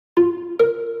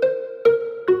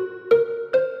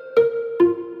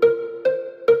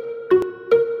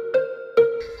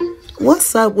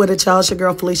What's up with it, y'all? It's your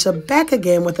girl Felicia back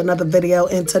again with another video,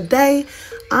 and today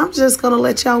I'm just gonna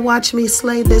let y'all watch me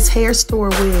slay this hair store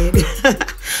wig.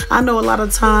 I know a lot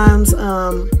of times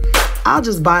I'll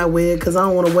just buy a wig because I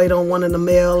don't want to wait on one in the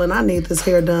mail and I need this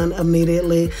hair done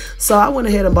immediately. So I went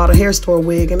ahead and bought a hair store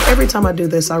wig, and every time I do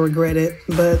this I regret it,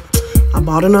 but I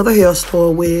bought another hair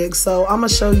store wig. So I'm gonna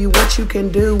show you what you can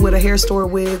do with a hair store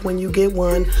wig when you get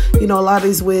one. You know, a lot of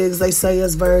these wigs, they say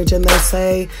it's virgin, they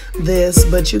say this,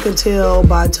 but you can tell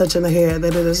by touching the hair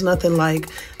that it is nothing like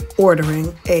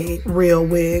ordering a real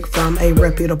wig from a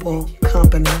reputable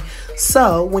company.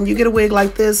 So when you get a wig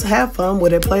like this, have fun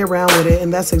with it, play around with it,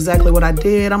 and that's exactly what I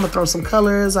did. I'm gonna throw some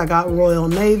colors. I got Royal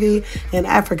Navy and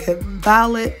African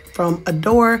Violet from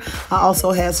Adore. I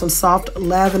also had some soft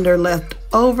lavender left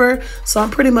over, so I'm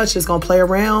pretty much just gonna play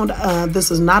around. This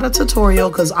is not a tutorial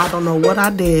because I don't know what I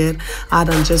did. I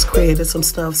done just created some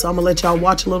stuff, so I'm gonna let y'all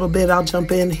watch a little bit. I'll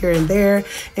jump in here and there.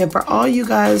 And for all you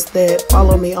guys that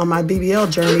follow me on my BBL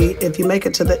journey, if you make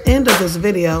it to the end of this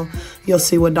video, you'll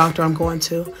see what doctor I'm going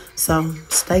to, so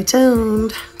stay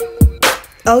tuned.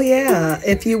 Oh yeah,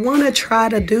 if you want to try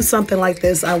to do something like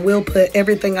this, I will put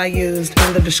everything I used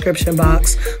in the description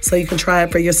box so you can try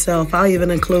it for yourself. I'll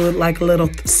even include like a little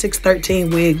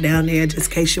 613 wig down there just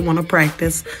in case you want to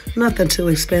practice. Nothing too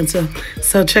expensive.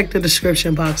 So check the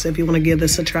description box if you want to give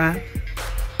this a try.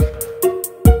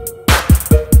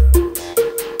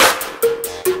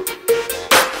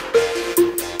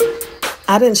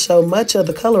 I didn't show much of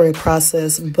the coloring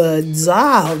process, but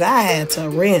dog, I had to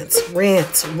rinse.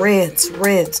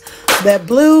 That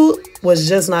blue was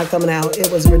just not coming out. It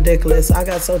was ridiculous. I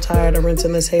got so tired of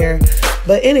rinsing this hair.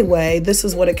 But anyway, this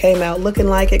is what it came out looking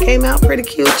like. It came out pretty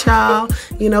cute, y'all.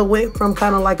 You know, went from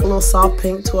kind of like a little soft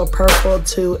pink to a purple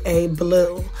to a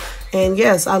blue. And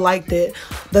yes, I liked it.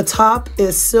 The top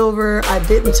is silver. I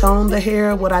didn't tone the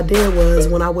hair. What I did was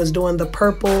when I was doing the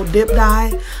purple dip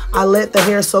dye, I let the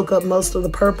hair soak up most of the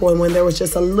purple. And when there was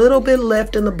just a little bit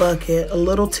left in the bucket, a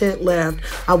little tint left,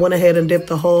 I went ahead and dipped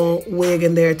the whole wig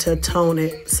in there to tone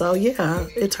it. So yeah,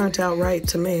 it turned out right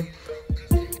to me.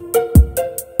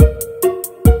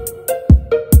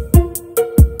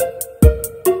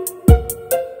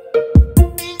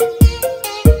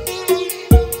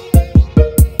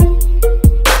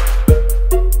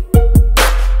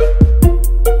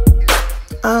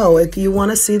 Oh, if you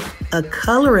want to see a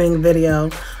coloring video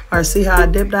or see how I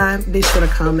dip dye, be sure to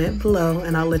comment below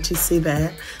and I'll let you see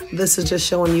that. This is just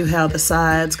showing you how the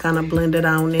sides kind of blended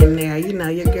on in there. You know,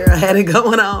 your girl had it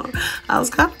going on. I was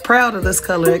kind of proud of this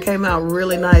color. It came out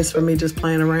really nice for me just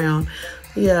playing around.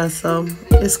 Yeah, so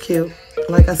it's cute.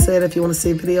 Like I said, if you want to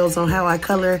see videos on how I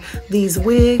color these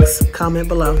wigs, comment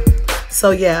below.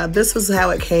 So yeah, this is how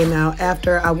it came out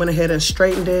after I went ahead and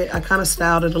straightened it. I kind of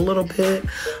styled it a little bit.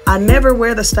 I never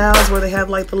wear the styles where they have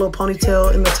like the little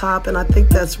ponytail in the top, and I think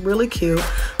that's really cute.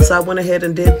 So I went ahead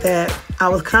and did that. I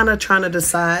was kind of trying to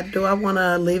decide, do I want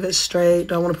to leave it straight?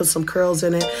 Do I want to put some curls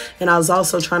in it? And I was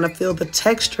also trying to feel the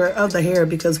texture of the hair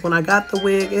because when I got the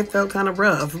wig, it felt kind of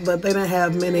rough, but they didn't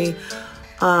have many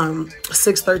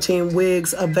 613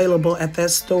 wigs available at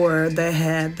that store that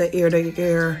had the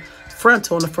ear-to-ear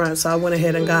frontal on the front, so I went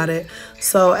ahead and got it.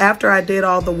 So after I did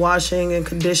all the washing and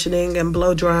conditioning and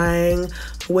blow drying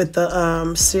with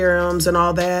the serums and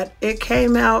all that, it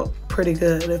came out pretty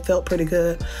good. It felt pretty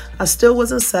good. I still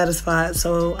wasn't satisfied,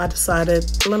 so I decided,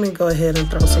 let me go ahead and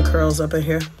throw some curls up in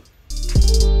here.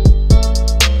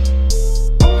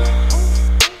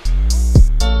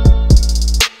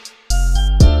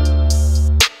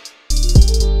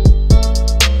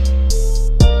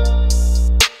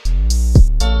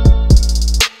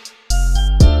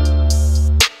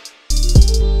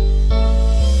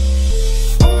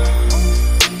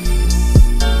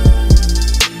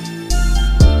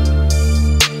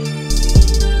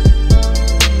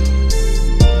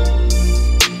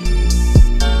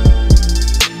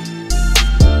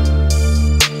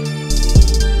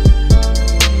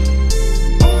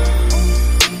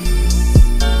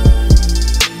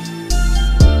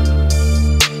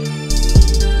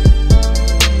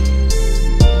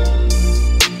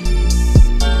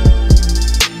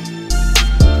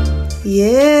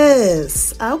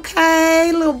 Yes,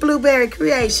 okay, little blueberry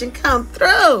creation come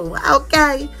through,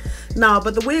 okay. No,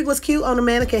 but the wig was cute on the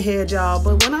mannequin head, y'all,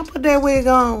 but when I put that wig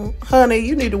on, honey,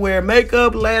 you need to wear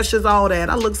makeup, lashes, all that.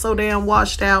 I look so damn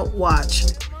washed out. Watch.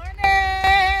 Good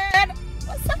morning.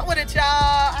 What's up with it, y'all?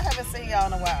 I haven't seen y'all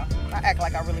in a while. I act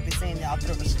like I really be seeing y'all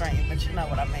through the screen, but you know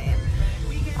what I mean.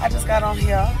 I just got on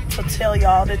here to tell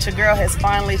y'all that your girl has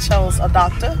finally chose a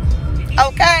doctor,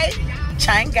 okay?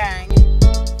 Chain gang.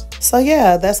 So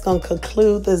yeah, that's going to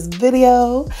conclude this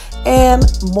video. And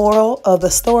moral of the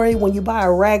story, when you buy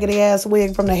a raggedy ass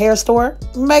wig from the hair store,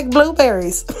 make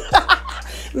blueberries.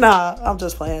 Nah, I'm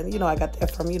just playing. You know, I got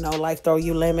that from, you know, life throw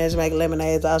you lemons, make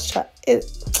lemonades. I was trying it.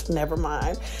 Never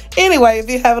mind. Anyway, if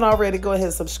you haven't already, go ahead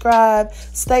and subscribe.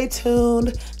 Stay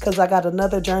tuned, because I got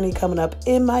another journey coming up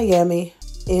in Miami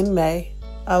in May.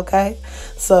 Okay,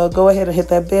 so go ahead and hit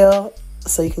that bell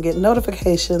so you can get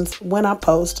notifications when I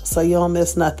post, so you don't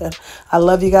miss nothing. I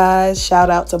love you guys. Shout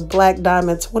out to Black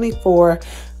Diamond 24.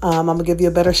 I'm gonna give you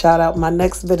a better shout out in my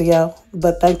next video,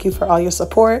 but thank you for all your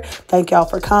support. Thank y'all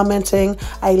for commenting.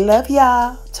 I love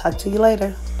y'all. Talk to you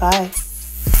later. Bye.